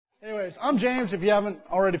Anyways, I'm James, if you haven't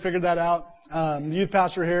already figured that out. The youth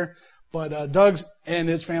pastor here, but Doug's and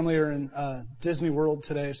his family are in Disney World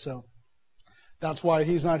today, so that's why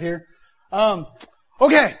he's not here.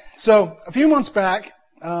 Okay, so a few months back,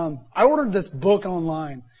 I ordered this book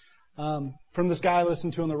online from this guy I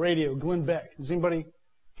listened to on the radio, Glenn Beck. Is anybody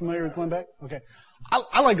familiar with Glenn Beck? Okay.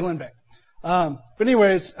 I like Glenn Beck. But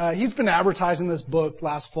anyways, he's been advertising this book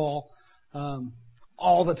last fall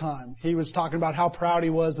all the time. He was talking about how proud he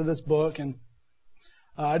was of this book, and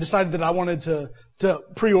I decided that I wanted to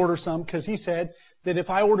pre-order some because he said that if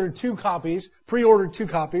I ordered pre-ordered two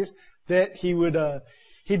copies, that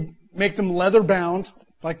he'd make them leather bound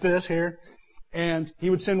like this here, and he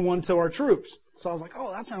would send one to our troops. So I was like,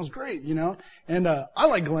 oh, that sounds great, you know. And I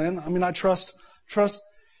like Glenn. I mean, I trust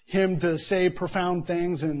him to say profound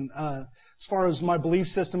things, and as far as my belief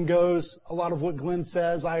system goes, a lot of what Glenn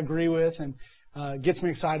says I agree with, and gets me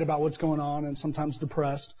excited about what's going on and sometimes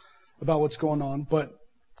depressed about what's going on. But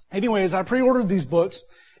anyways, I pre-ordered these books,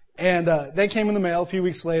 and they came in the mail a few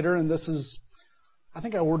weeks later, and I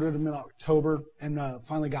think I ordered them in October and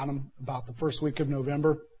finally got them about the first week of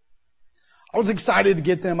November. I was excited to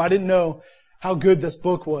get them. I didn't know how good this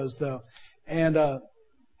book was, though, and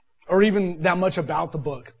or even that much about the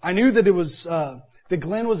book. I knew that it was that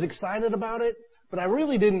Glenn was excited about it, but I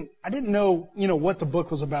really didn't know, what the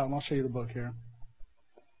book was about. And I'll show you the book here.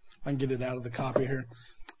 I can get it out of the copy here.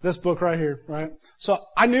 This book right here, right? So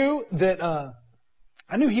I knew that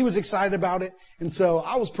I knew he was excited about it, and so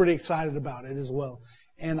I was pretty excited about it as well.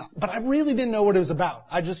 But I really didn't know what it was about.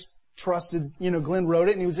 I just trusted, Glenn wrote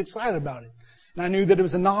it and he was excited about it. And I knew that it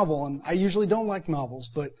was a novel, and I usually don't like novels,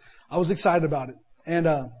 but I was excited about it. And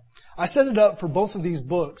I set it up for both of these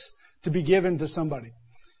books to be given to somebody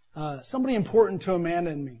important to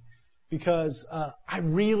Amanda and me, because I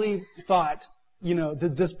really thought,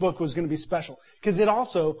 that this book was going to be special. Because it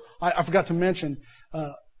also, I forgot to mention,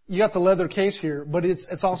 you got the leather case here, but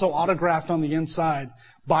it's also autographed on the inside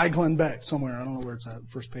by Glenn Beck somewhere. I don't know where it's at,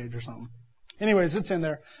 first page or something. Anyways, it's in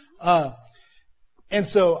there. And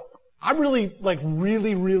so I really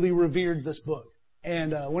revered this book.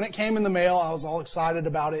 And when it came in the mail, I was all excited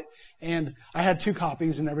about it. And I had 2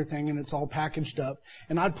 copies and everything, and it's all packaged up.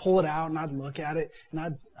 And I'd pull it out and I'd look at it, and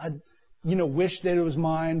I'd wish that it was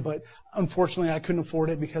mine, but unfortunately I couldn't afford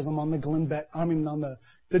it because I'm on the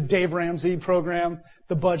Dave Ramsey program,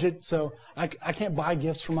 the budget, so I can't buy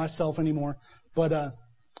gifts for myself anymore. But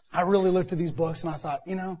I really looked at these books and I thought,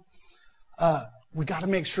 we got to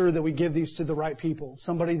make sure that we give these to the right people,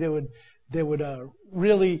 somebody that would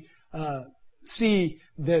really see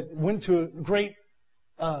that went to a great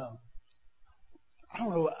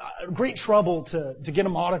great trouble to get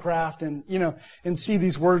them autographed and see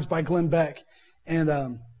these words by Glenn Beck.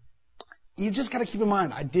 And you just got to keep in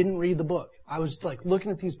mind, I didn't read the book. I was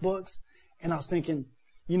looking at these books and I was thinking,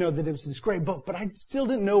 that it was this great book, but I still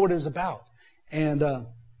didn't know what it was about. And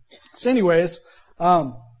so anyways,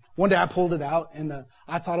 one day I pulled it out and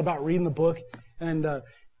I thought about reading the book, and I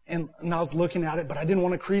was looking at it, but I didn't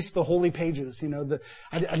want to crease the holy pages.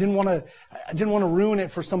 I didn't want to ruin it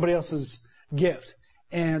for somebody else's gift.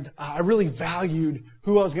 And I really valued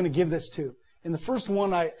who I was going to give this to. And the first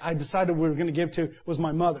one I decided we were going to give to was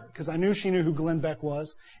my mother, because I knew she knew who Glenn Beck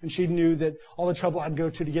was, and she knew that all the trouble I'd go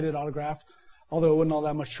to get it autographed, although it wasn't all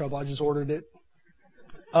that much trouble. I just ordered it.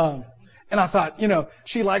 And I thought,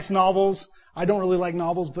 she likes novels. I don't really like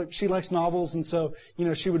novels, but she likes novels, and so,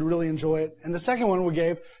 she would really enjoy it. And the second one we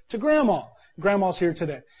gave to Grandma. Grandma's here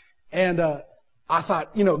today. And I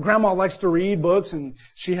thought, Grandma likes to read books, and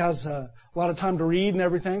she has a lot of time to read and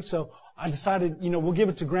everything, so I decided, we'll give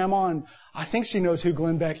it to Grandma, and I think she knows who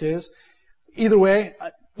Glenn Beck is. Either way,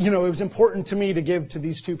 it was important to me to give to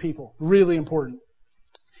these 2 people. Really important.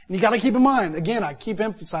 And you got to keep in mind, again, I keep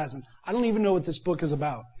emphasizing, I don't even know what this book is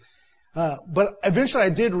about. But eventually I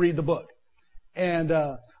did read the book. And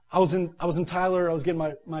I was in Tyler. I was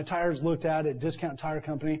getting my tires looked at Discount Tire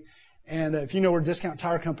Company. And if you know where Discount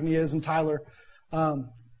Tire Company is in Tyler,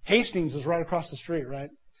 Hastings is right across the street, right?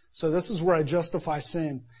 So this is where I justify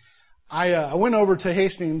sin. I went over to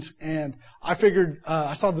Hastings and I figured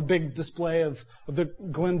I saw the big display of the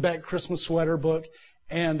Glenn Beck Christmas sweater book,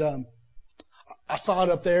 and I saw it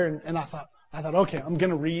up there, and I thought, okay, I'm going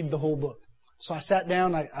to read the whole book. So I sat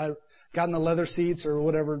down. I got in the leather seats or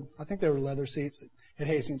whatever. I think they were leather seats at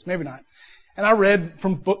Hastings, maybe not. And I read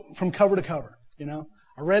from cover to cover. I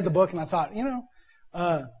read the book and I thought,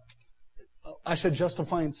 I said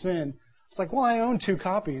justifying sin. It's like, well, I own 2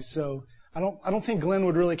 copies, so I don't think Glenn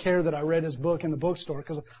would really care that I read his book in the bookstore,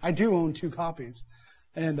 because I do own 2 copies.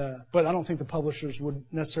 And but I don't think the publishers would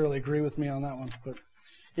necessarily agree with me on that one. But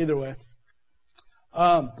either way.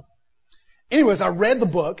 anyways, I read the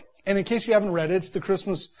book, and in case you haven't read it, it's the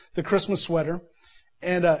Christmas sweater,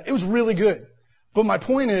 and it was really good. But my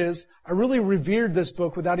point is, I really revered this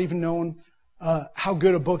book without even knowing how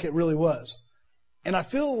good a book it really was. And I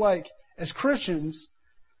feel like as Christians,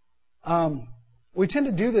 we tend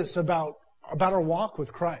to do this about our walk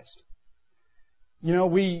with Christ. You know,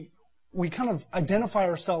 we kind of identify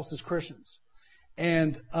ourselves as Christians,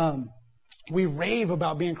 and we rave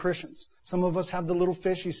about being Christians. Some of us have the little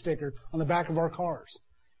fishy sticker on the back of our cars.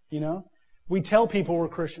 You know, we tell people we're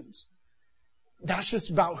Christians. That's just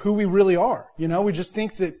about who we really are. You know, we just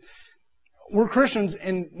think that we're Christians,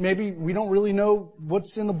 and maybe we don't really know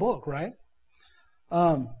what's in the book, right?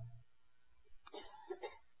 How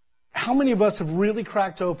many of us have really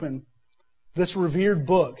cracked open this revered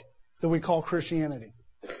book that we call Christianity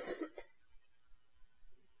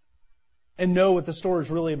and know what the story is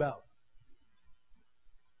really about?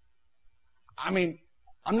 I mean,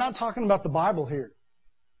 I'm not talking about the Bible here.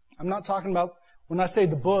 I'm not talking about, when I say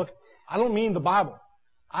the book, I don't mean the Bible.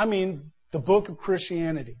 I mean the book of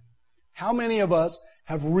Christianity. How many of us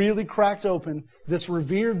have really cracked open this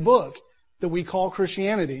revered book that we call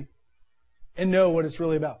Christianity and know what it's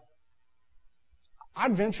really about?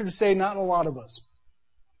 I'd venture to say not a lot of us.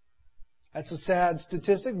 That's a sad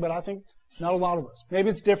statistic, but I think not a lot of us. Maybe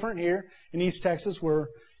it's different here in East Texas where,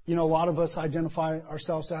 you know, a lot of us identify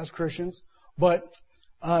ourselves as Christians. But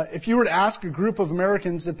if you were to ask a group of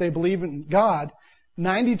Americans if they believe in God,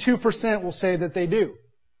 92% will say that they do.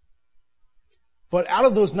 But out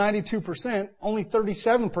of those 92%, only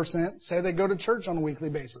 37% say they go to church on a weekly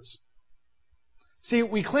basis. See,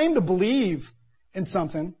 we claim to believe in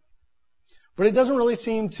something, but it doesn't really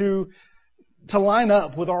seem to line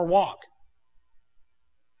up with our walk.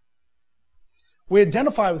 We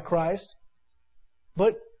identify with Christ,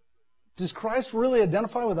 but does Christ really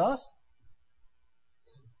identify with us?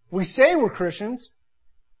 We say we're Christians,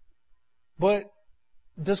 but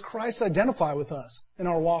does Christ identify with us in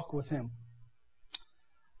our walk with Him?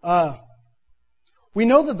 We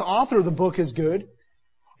know that the author of the book is good,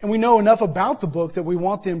 and we know enough about the book that we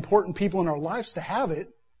want the important people in our lives to have it,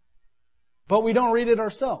 but we don't read it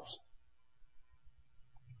ourselves.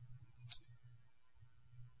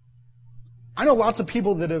 I know lots of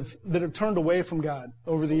people that have turned away from God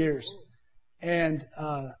over the years, and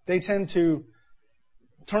they tend to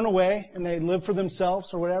turn away and they live for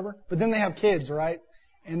themselves or whatever, but then they have kids, right?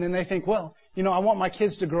 And then they think, well, you know, I want my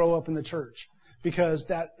kids to grow up in the church because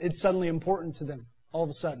that it's suddenly important to them all of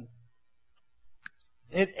a sudden.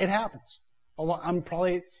 It happens. I'm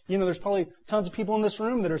probably, you know, there's probably tons of people in this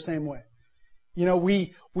room that are the same way. You know,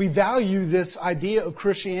 we value this idea of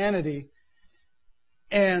Christianity,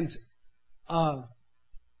 and but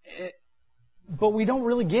we don't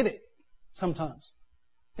really get it sometimes.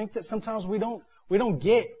 I think that sometimes we don't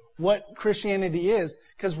get what Christianity is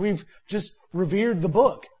because we've just revered the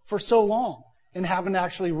book for so long and haven't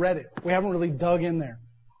actually read it. We haven't really dug in there.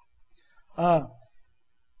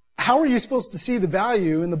 How are you supposed to see the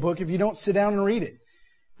value in the book if you don't sit down and read it?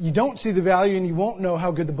 You don't see the value, and you won't know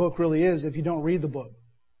how good the book really is if you don't read the book.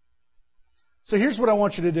 So here's what I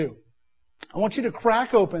want you to do. I want you to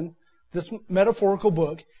crack open this metaphorical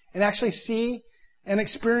book and actually see and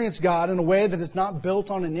experience God in a way that is not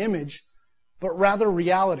built on an image, but rather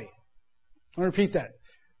reality. I'll repeat that.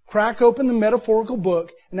 Crack open the metaphorical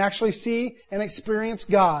book and actually see and experience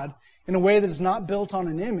God in a way that is not built on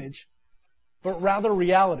an image, but rather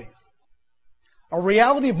reality. A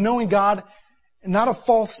reality of knowing God, not a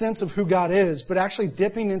false sense of who God is, but actually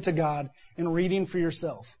dipping into God and reading for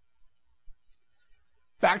yourself.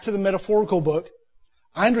 Back to the metaphorical book.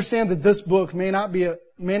 I understand that this book may not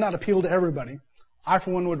appeal to everybody. I,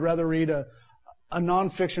 for one, would rather read a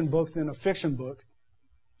non-fiction book than a fiction book.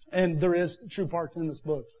 And there is true parts in this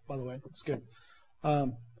book, by the way. It's good.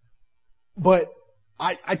 But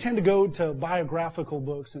I tend to go to biographical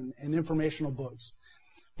books and informational books.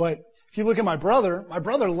 But if you look at my brother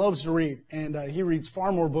loves to read, and he reads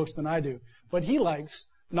far more books than I do. But he likes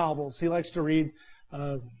novels. He likes to read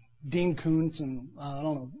Dean Koontz and, I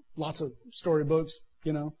don't know, lots of storybooks,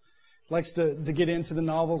 you know. Likes to get into the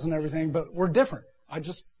novels and everything. But we're different. I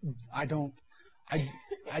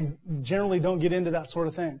generally don't get into that sort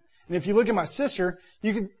of thing. And if you look at my sister,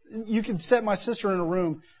 you could set my sister in a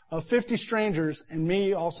room of 50 strangers and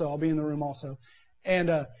me also. I'll be in the room also. And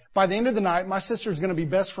by the end of the night, my sister's going to be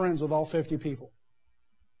best friends with all 50 people.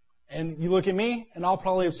 And you look at me, and I'll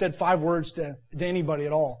probably have said 5 words to anybody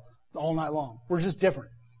at all night long. We're just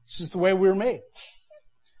different. It's just the way we were made.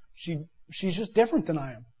 She's just different than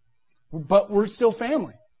I am. But we're still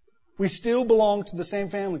family. We still belong to the same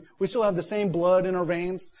family. We still have the same blood in our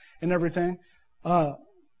veins and everything.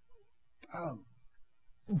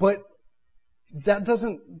 But that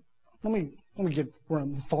doesn't, let me get where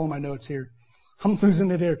I'm following my notes here. I'm losing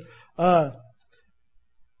it here.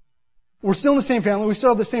 We're still in the same family. We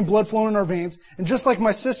still have the same blood flowing in our veins. And just like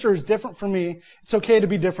my sister is different from me, it's okay to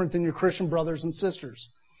be different than your Christian brothers and sisters.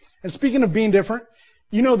 And speaking of being different,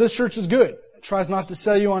 you know this church is good. It tries not to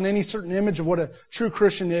sell you on any certain image of what a true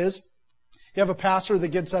Christian is. You have a pastor that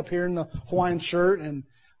gets up here in the Hawaiian shirt and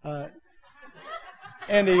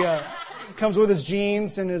he comes with his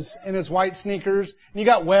jeans and his white sneakers. And you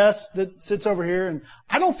got Wes that sits over here, and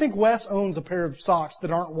I don't think Wes owns a pair of socks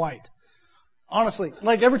that aren't white. Honestly,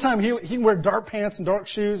 like every time he can wear dark pants and dark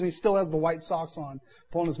shoes, and he still has the white socks on,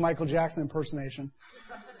 pulling his Michael Jackson impersonation.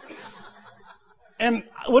 And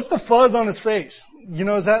what's the fuzz on his face? You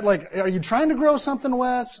know, is that like, are you trying to grow something,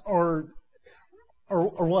 Wes, or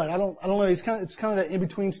what? I don't know. It's kind of that in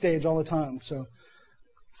between stage all the time. So,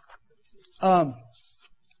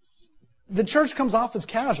 the church comes off as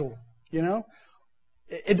casual, you know?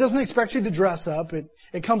 It doesn't expect you to dress up.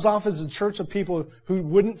 It comes off as a church of people who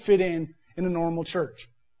wouldn't fit in a normal church.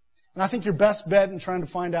 And I think your best bet in trying to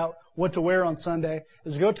find out what to wear on Sunday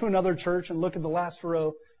is go to another church and look at the last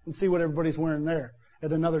row and see what everybody's wearing there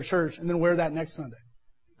at another church, and then wear that next Sunday.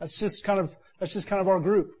 That's just kind of our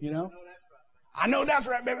group, you know? I know that's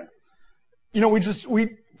right, baby. You know,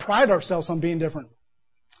 we pride ourselves on being different.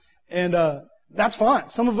 And that's fine.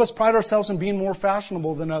 Some of us pride ourselves on being more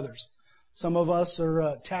fashionable than others. Some of us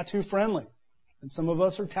are tattoo friendly, and some of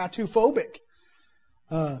us are tattoo phobic.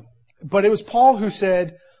 But it was Paul who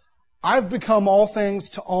said, I've become all things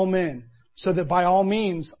to all men, so that by all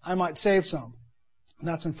means I might save some. And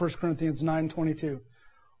that's in 1 Corinthians 9:22.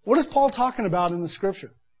 What is Paul talking about in the Scripture?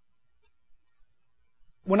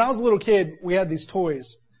 When I was a little kid, we had these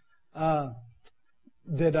toys that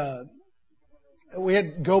we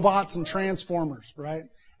had GoBots and Transformers, right?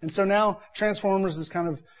 And so now Transformers is kind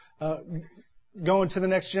of going to the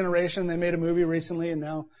next generation. They made a movie recently, and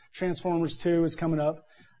now Transformers 2 is coming up.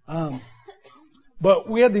 But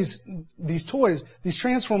we had these toys. These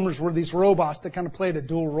Transformers were these robots that kind of played a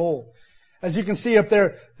dual role. As you can see up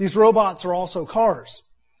there, these robots are also cars.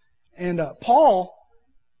 And Paul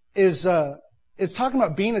is talking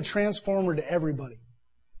about being a transformer to everybody.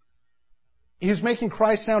 He's making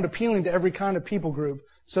Christ sound appealing to every kind of people group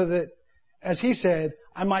so that, as he said,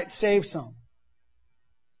 I might save some.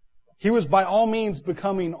 He was by all means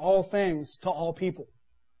becoming all things to all people,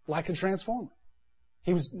 like a transformer.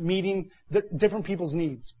 He was meeting different people's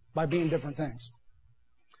needs by being different things.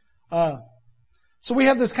 So we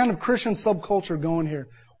have this kind of Christian subculture going here.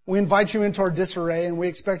 We invite you into our disarray, and we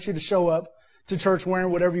expect you to show up to church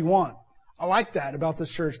wearing whatever you want. I like that about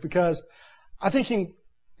this church because I think in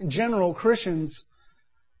general, Christians,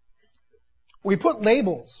 we put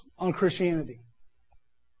labels on Christianity.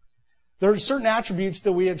 There are certain attributes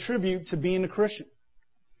that we attribute to being a Christian.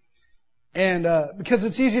 And because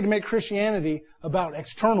it's easy to make Christianity about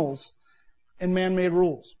externals and man-made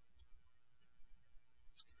rules.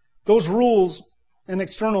 Those rules and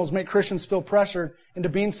externals make Christians feel pressured into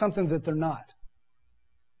being something that they're not.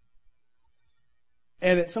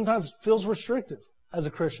 And it sometimes feels restrictive as a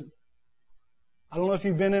Christian. I don't know if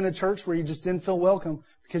you've been in a church where you just didn't feel welcome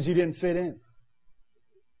because you didn't fit in.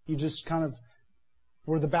 You just kind of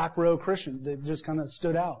were the back row Christian that just kind of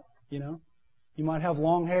stood out, you know. You might have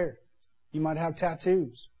long hair. You might have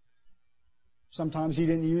tattoos. Sometimes you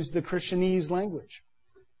didn't use the Christianese language.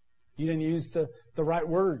 You didn't use the right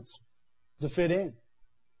words to fit in.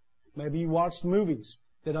 Maybe you watched movies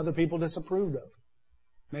that other people disapproved of.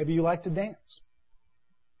 Maybe you like to dance.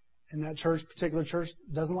 And that particular church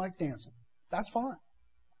doesn't like dancing. That's fine.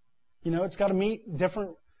 You know, you got to meet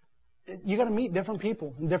different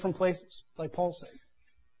people in different places, like Paul said.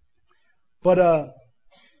 But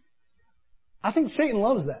I think Satan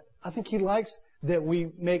loves that. I think he likes that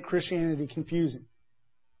we make Christianity confusing.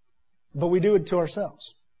 But we do it to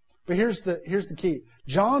ourselves. But here's the key.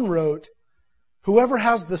 John wrote, whoever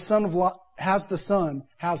has the Son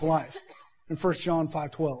has life. In 1 John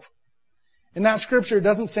 5:12. In that scripture, it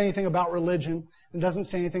doesn't say anything about religion. It doesn't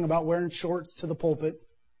say anything about wearing shorts to the pulpit.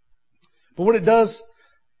 But what it does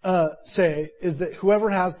say is that whoever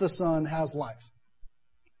has the Son has life.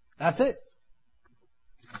 That's it.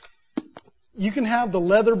 You can have the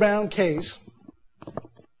leather-bound case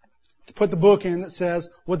to put the book in that says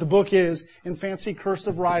what the book is in fancy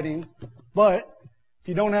cursive writing, but if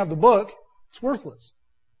you don't have the book, it's worthless.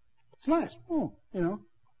 It's nice,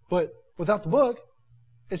 but without the book,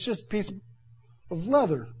 it's just a piece of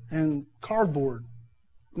leather and cardboard,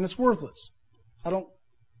 and it's worthless. I don't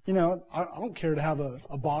care to have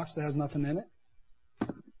a box that has nothing in it.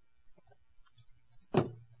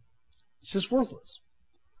 It's just worthless.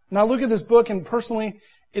 And I look at this book, and personally,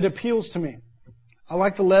 it appeals to me. I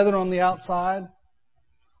like the leather on the outside.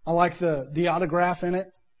 I like the autograph in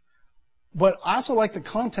it. But I also like the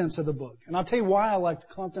contents of the book. And I'll tell you why I like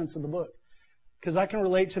the contents of the book. Because I can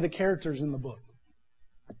relate to the characters in the book.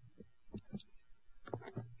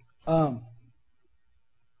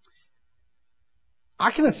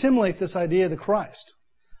 I can assimilate this idea to Christ.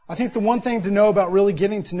 I think the one thing to know about really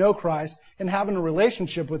getting to know Christ and having a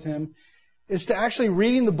relationship with Him is to actually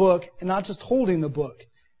reading the book and not just holding the book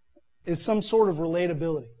is some sort of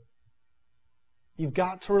relatability. You've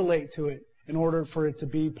got to relate to it in order for it to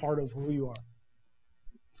be part of who you are.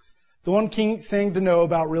 The one key thing to know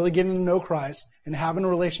about really getting to know Christ and having a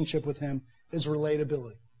relationship with Him is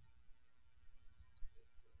relatability.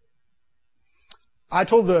 I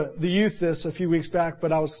told the youth this a few weeks back,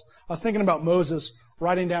 but I was thinking about Moses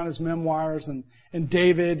writing down his memoirs and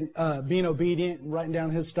David being obedient and writing down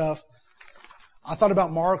his stuff. I thought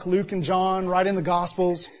about Mark, Luke, and John writing the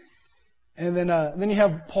Gospels. And then you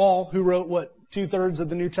have Paul, who wrote, 2/3 of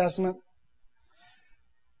the New Testament?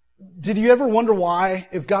 Did you ever wonder why,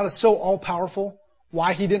 if God is so all-powerful,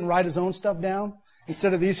 why He didn't write His own stuff down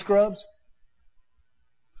instead of these scrubs?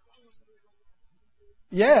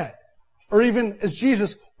 Yeah. Or even as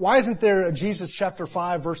Jesus, why isn't there a Jesus chapter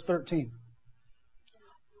 5, verse 13?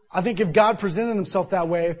 I think if God presented Himself that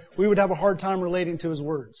way, we would have a hard time relating to His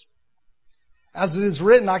words. As it is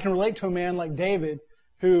written, I can relate to a man like David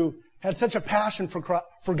who had such a passion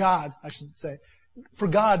for God, I should say, for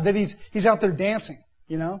God, that he's out there dancing,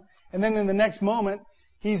 And then in the next moment,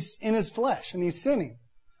 he's in his flesh and he's sinning.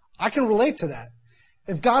 I can relate to that.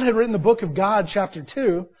 If God had written the book of God, chapter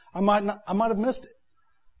 2, I might have missed it.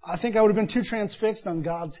 I think I would have been too transfixed on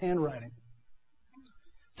God's handwriting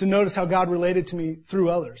to notice how God related to me through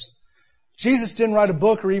others. Jesus didn't write a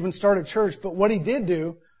book or even start a church, but what He did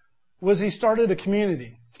do was He started a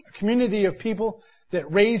community of people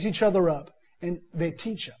that raise each other up, and they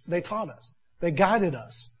taught us, they guided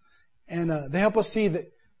us, and they help us see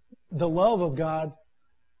the love of God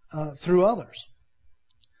through others.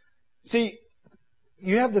 See,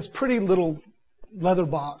 you have this pretty little leather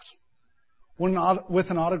box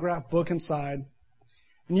with an autographed book inside,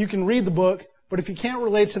 and you can read the book, but if you can't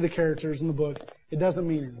relate to the characters in the book, it doesn't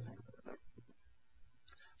mean anything.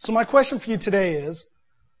 So my question for you today is,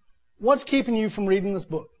 what's keeping you from reading this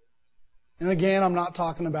book? And again, I'm not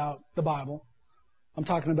talking about the Bible. I'm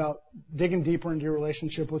talking about digging deeper into your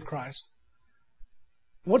relationship with Christ.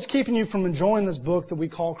 What's keeping you from enjoying this book that we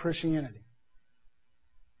call Christianity?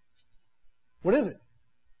 What is it?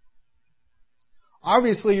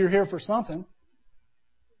 Obviously, you're here for something.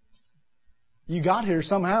 You got here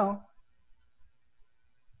somehow.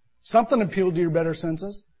 Something appealed to your better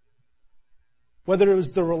senses. Whether it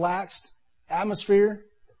was the relaxed atmosphere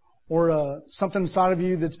or something inside of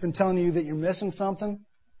you that's been telling you that you're missing something.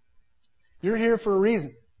 You're here for a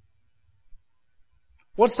reason.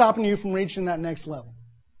 What's stopping you from reaching that next level?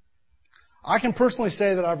 I can personally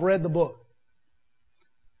say that I've read the book.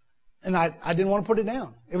 And I didn't want to put it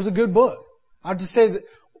down. It was a good book. I have to say that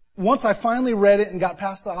once I finally read it and got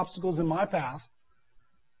past the obstacles in my path,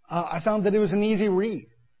 I found that it was an easy read.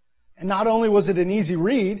 And not only was it an easy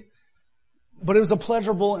read, but it was a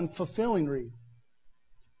pleasurable and fulfilling read.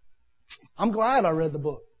 I'm glad I read the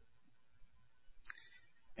book.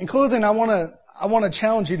 In closing, I want to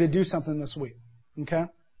challenge you to do something this week. Okay?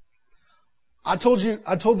 I told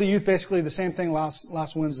the youth basically the same thing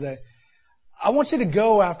last Wednesday. I want you to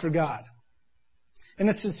go after God. And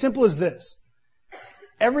it's as simple as this.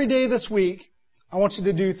 Every day this week, I want you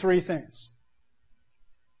to do 3 things.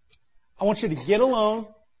 I want you to get alone.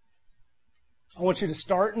 I want you to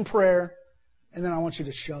start in prayer. And then I want you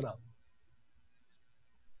to shut up.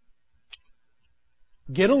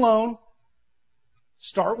 Get alone.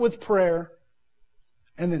 Start with prayer.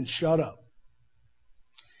 And then shut up.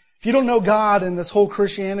 If you don't know God and this whole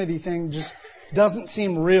Christianity thing just doesn't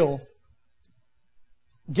seem real,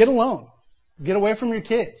 get alone. Get away from your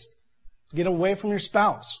kids. Get away from your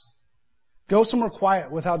spouse. Go somewhere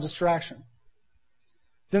quiet without distraction.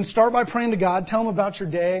 Then start by praying to God. Tell Him about your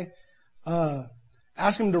day.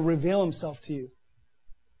 Ask Him to reveal Himself to you.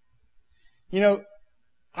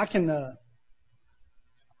 I can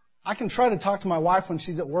try to talk to my wife when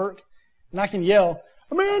she's at work, and I can yell,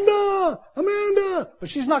 Amanda! Amanda! But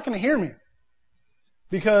she's not going to hear me.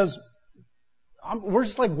 Because we're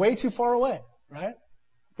just like way too far away, right?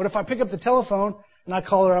 But if I pick up the telephone and I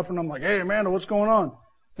call her up and I'm like, hey, Amanda, what's going on?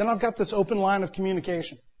 Then I've got this open line of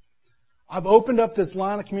communication. I've opened up this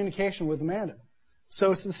line of communication with Amanda.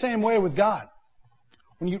 So it's the same way with God.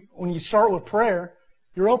 When you start with prayer,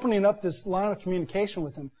 you're opening up this line of communication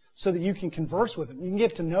with Him so that you can converse with Him. You can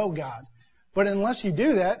get to know God. But unless you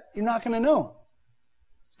do that, you're not going to know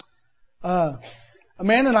Him.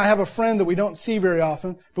 Amanda and I have a friend that we don't see very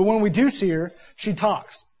often, but when we do see her, she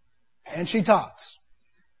talks. And she talks.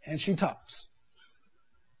 And she talks.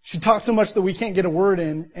 She talks so much that we can't get a word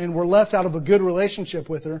in, and we're left out of a good relationship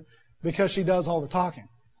with her because she does all the talking.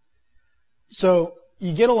 So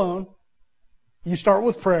you get alone, you start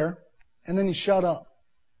with prayer, and then you shut up.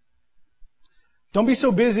 Don't be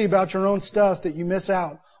so busy about your own stuff that you miss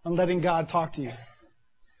out on letting God talk to you.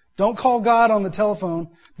 Don't call God on the telephone,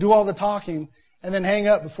 do all the talking, and then hang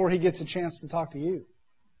up before He gets a chance to talk to you.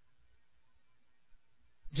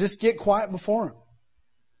 Just get quiet before Him.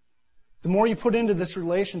 The more you put into this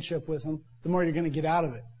relationship with Him, the more you're going to get out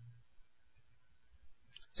of it.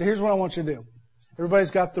 So here's what I want you to do.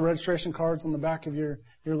 Everybody's got the registration cards on the back of your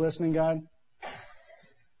listening guide?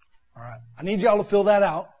 All right. I need y'all to fill that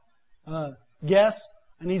out. Guess,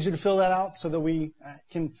 I need you to fill that out so that we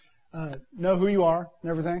can know who you are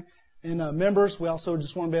and everything. And members, we also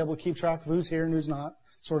just want to be able to keep track of who's here and who's not,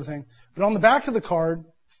 sort of thing. But on the back of the card,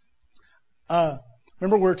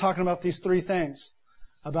 remember we were talking about these three things.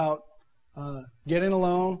 About getting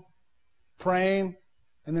alone, praying,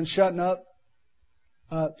 and then shutting up.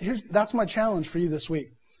 That's my challenge for you this week.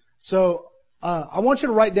 So I want you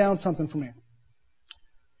to write down something for me.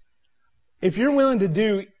 If you're willing to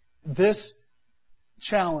do this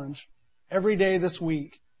challenge every day this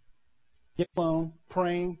week, get alone,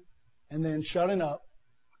 praying, and then shutting up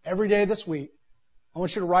every day this week, I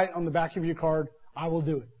want you to write on the back of your card, I will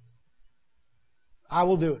do it. I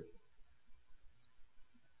will do it.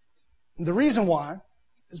 The reason why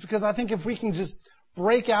is because I think if we can just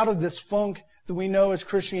break out of this funk that we know as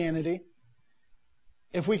Christianity,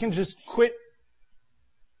 if we can just quit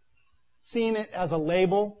seeing it as a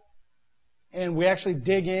label and we actually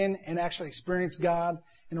dig in and actually experience God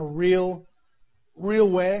in a real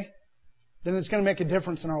way, then it's going to make a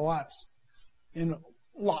difference in our lives in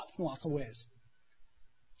lots and lots of ways.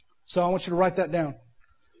 So I want you to write that down.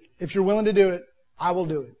 If you're willing to do it, I will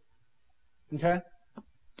do it. Okay?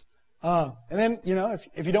 And then,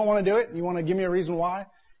 if you don't want to do it, and you want to give me a reason why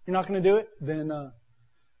you're not going to do it, then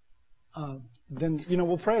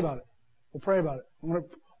we'll pray about it. We'll pray about it. We're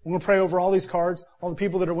going to pray over all these cards, all the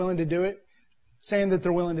people that are willing to do it, saying that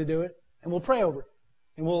they're willing to do it, and we'll pray over it.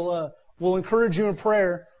 And we'll encourage you in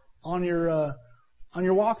prayer on your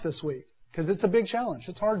walk this week, because it's a big challenge.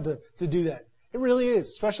 It's hard to do that. It really is,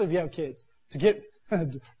 especially if you have kids,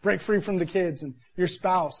 to break free from the kids and your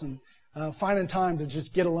spouse and finding time to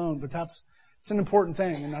just get alone. But it's an important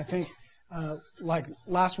thing. And I think, like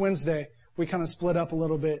last Wednesday, we kind of split up a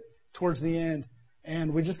little bit towards the end,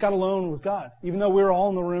 and we just got alone with God. Even though we were all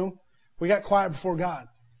in the room, we got quiet before God.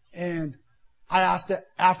 And I asked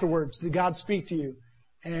afterwards, did God speak to you?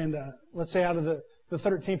 And let's say out of the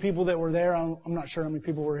 13 people that were there, I'm not sure how many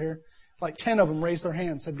people were here, like 10 of them raised their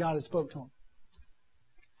hand and said God had spoke to them.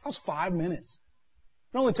 That was 5 minutes.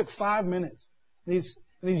 It only took 5 minutes. These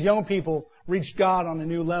young people reached God on a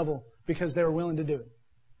new level because they were willing to do it.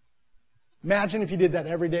 Imagine if you did that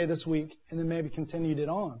every day this week and then maybe continued it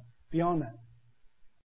on beyond that.